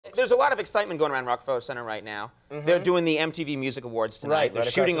There's a lot of excitement going around Rockefeller Center right now. They're doing the MTV Music Awards tonight. They're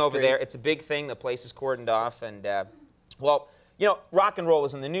shooting over there. It's a big thing. The place is cordoned off. And, well, you know, rock and roll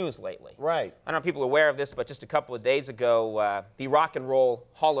is in the news lately. Right. I don't know if people are aware of this, but just a couple of days ago, the Rock and Roll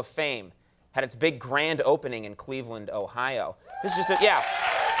Hall of Fame had its big grand opening in Cleveland, Ohio. This is just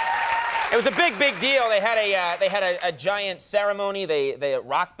it was a big deal. They had a giant ceremony. They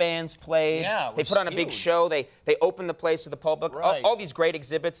rock bands played. Yeah, they put on a big show. They opened the place to the public. Right. All these great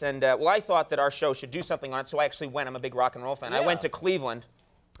exhibits. And well, I thought that our show should do something on it, so I actually went. I'm a big rock and roll fan. Yeah. I went to Cleveland,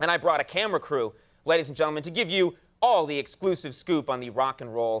 and I brought a camera crew, ladies and gentlemen, to give you all the exclusive scoop on the Rock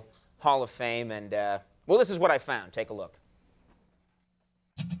and Roll Hall of Fame. And well, this is what I found. Take a look.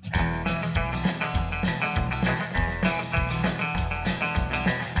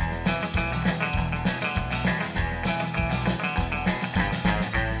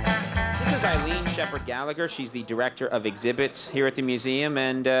 Eileen Shepard Gallagher. She's the director of exhibits here at the museum,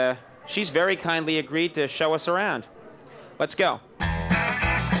 and she's very kindly agreed to show us around. Let's go.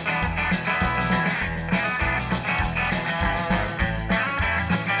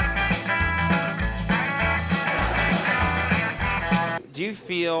 Do you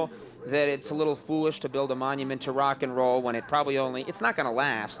feel that it's a little foolish to build a monument to rock and roll when it's not going to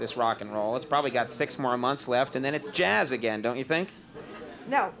last, this rock and roll? It's probably got 6 more months left, and then it's jazz again, don't you think?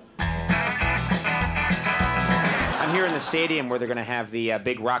 No. I'm here in the stadium where they're going to have the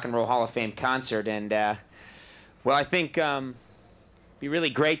big Rock and Roll Hall of Fame concert, and, well, I think it'd be really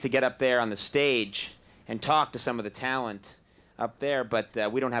great to get up there on the stage and talk to some of the talent up there, but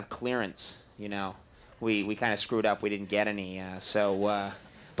we don't have clearance, you know. We kind of screwed up. We didn't get any,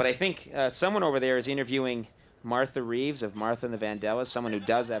 but I think someone over there is interviewing Martha Reeves of Martha and the Vandellas, someone who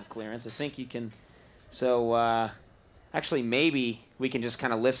does have clearance. I think you can, so actually maybe we can just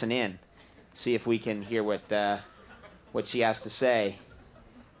kind of listen in, see if we can hear what she has to say.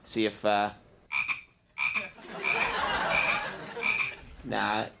 See if, nah,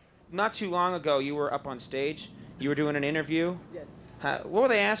 not too long ago you were up on stage. You were doing an interview? Yes. What were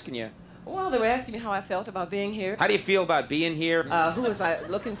they asking you? Well, they were asking me how I felt about being here. How do you feel about being here? Who was I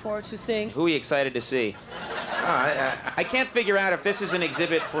looking forward to seeing? Who are you excited to see? I can't figure out if this is an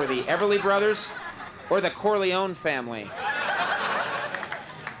exhibit for the Everly Brothers or the Corleone family.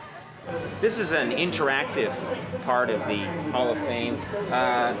 This is an interactive part of the Hall of Fame.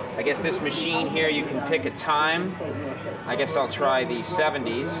 I guess this machine here, you can pick a time. I guess I'll try the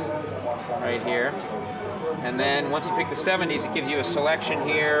 70s right here. And then once you pick the 70s, it gives you a selection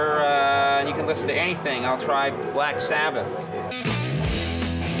here, and you can listen to anything. I'll try Black Sabbath.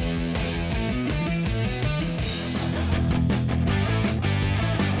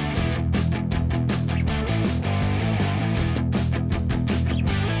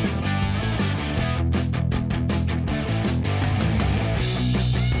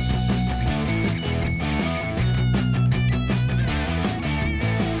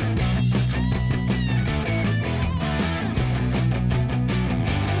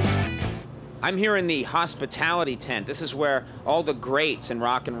 I'm here in the hospitality tent. This is where all the greats in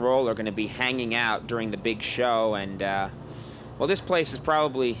rock and roll are going to be hanging out during the big show. And, well, this place is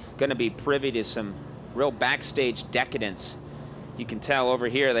probably going to be privy to some real backstage decadence. You can tell over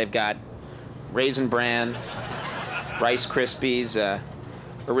here they've got Raisin Bran, Rice Krispies,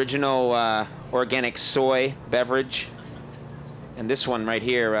 original organic soy beverage, and this one right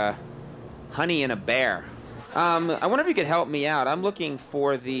here, Honey in a Bear. I wonder if you could help me out. I'm looking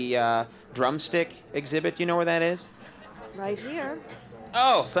for the drumstick exhibit. Do you know where that is? Right here.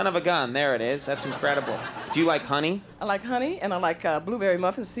 Oh, son of a gun. There it is. That's incredible. Do you like honey? I like honey, and I like blueberry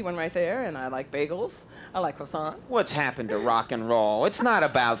muffins. See one right there, and I like bagels. I like croissants. What's happened to rock and roll? It's not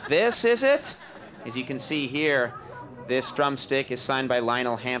about this, is it? As you can see here, this drumstick is signed by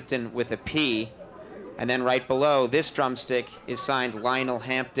Lionel Hampton with a P. And then right below, this drumstick is signed Lionel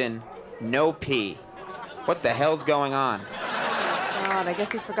Hampton, no P. What the hell's going on? God, I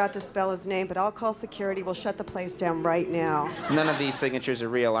guess he forgot to spell his name, but I'll call security. We'll shut the place down right now. None of these signatures are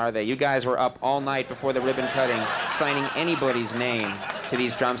real, are they? You guys were up all night before the ribbon cutting, signing anybody's name to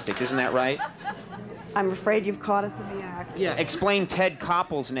these drumsticks. Isn't that right? I'm afraid you've caught us in the act. Yeah, explain Ted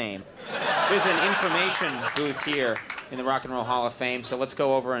Koppel's name. There's an information booth here in the Rock and Roll Hall of Fame, so let's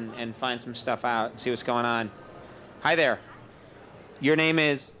go over and find some stuff out, see what's going on. Hi there. Your name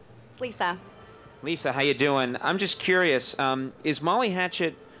is? It's Lisa. Lisa, how you doing? I'm just curious, is Molly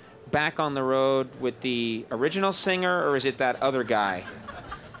Hatchet back on the road with the original singer, or is it that other guy?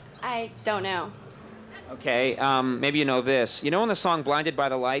 I don't know. Okay, maybe you know this. You know in the song Blinded by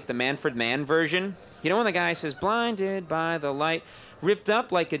the Light, the Manfred Mann version? You know when the guy says, blinded by the light, ripped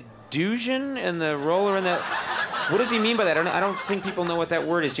up like a douchen, and the roller in the... What does he mean by that? I don't think people know what that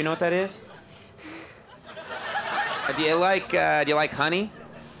word is. Do you know what that is? Do you like honey?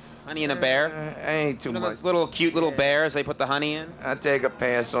 Honey in a bear? Ain't too much. Those little cute little bears they put the honey in? I take a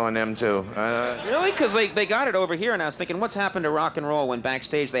pass on them too. Really? Because they got it over here, and I was thinking, what's happened to rock and roll when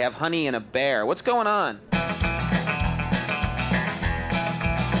backstage they have honey in a bear? What's going on? You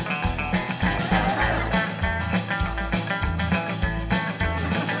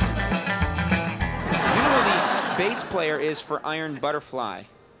know who the bass player is for Iron Butterfly? Do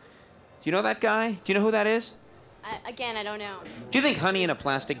you know that guy? Do you know who that is? Again, I don't know. Do you think honey in a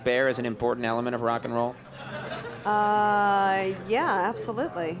plastic bear is an important element of rock and roll? Yeah,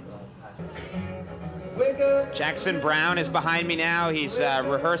 absolutely. Jackson Brown is behind me now. He's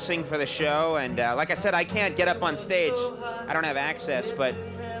rehearsing for the show, and like I said, I can't get up on stage. I don't have access, but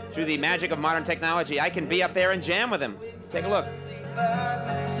through the magic of modern technology, I can be up there and jam with him. Take a look.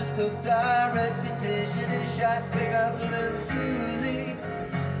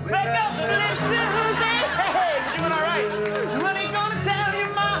 Break up, little Susie! Hey, you're doing all right. What are you gonna tell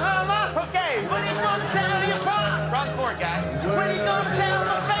your mama? Okay, what are you gonna tell your pop? Wrong chord, guy. What are you gonna tell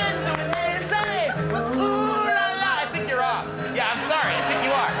my friends when they say, ooh la la? I think you're off. Yeah, I'm sorry. I think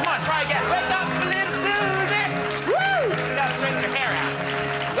you are. Come on, try again. Wake up, little Susie! Woo! You gotta stretch your hair out.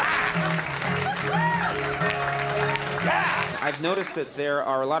 Yeah! I've noticed that there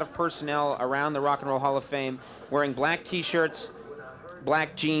are a lot of personnel around the Rock and Roll Hall of Fame wearing black T-shirts,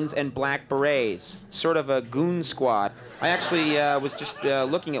 black jeans, and black berets, sort of a goon squad. I actually was just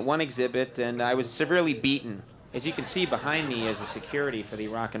looking at one exhibit, and I was severely beaten. As you can see behind me is the security for the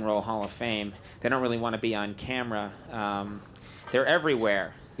Rock and Roll Hall of Fame. They don't really want to be on camera. They're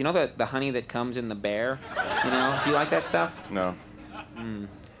everywhere. You know the honey that comes in the bear? You know, do you like that stuff? No.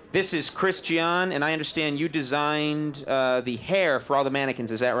 This is Christian, and I understand you designed the hair for all the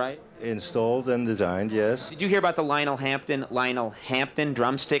mannequins, is that right? Installed and designed, yes. Did you hear about the Lionel Hampton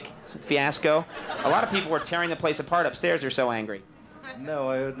drumstick fiasco? A lot of people were tearing the place apart upstairs. They're so angry. No,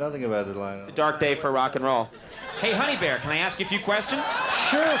 I heard nothing about it, Lionel. It's a dark day for rock and roll. Hey, Honey Bear, can I ask you a few questions?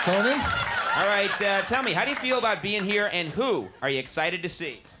 Sure, Conan. All right, tell me, how do you feel about being here, and who are you excited to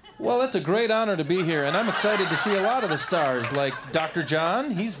see? Well, it's a great honor to be here, and I'm excited to see a lot of the stars, like Dr.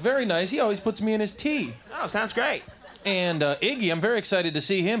 John. He's very nice. He always puts me in his tea. Oh, sounds great. And Iggy, I'm very excited to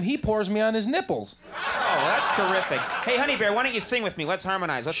see him. He pours me on his nipples. Oh, that's terrific. Hey, Honey Bear, why don't you sing with me? Let's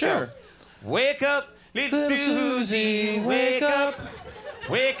harmonize. Let's Sure. go. Wake up, little Susie, wake up.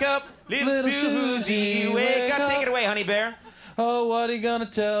 Wake up, little Susie, wake up. Take it away, Honey Bear. Oh, what are you gonna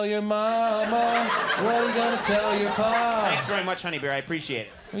tell your mama? What are you gonna tell your pa? Thanks very much, Honey Bear. I appreciate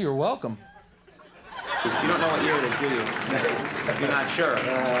it. Well, you're welcome. You don't know what year it is, do you? You're not sure.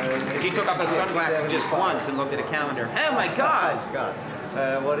 If you took off those sunglasses just once and looked at a calendar. Oh, my God.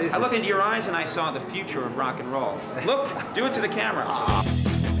 What is it? I looked into your eyes and I saw the future of rock and roll. Look, do it to the camera.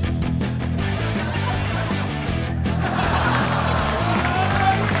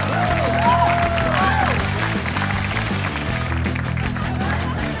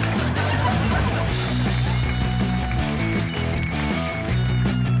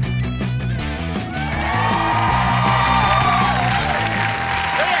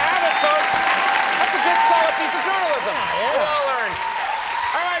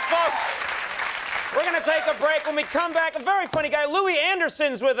 We're going to take a break. When we come back, a very funny guy, Louis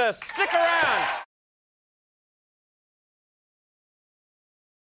Anderson's with us. Stick around.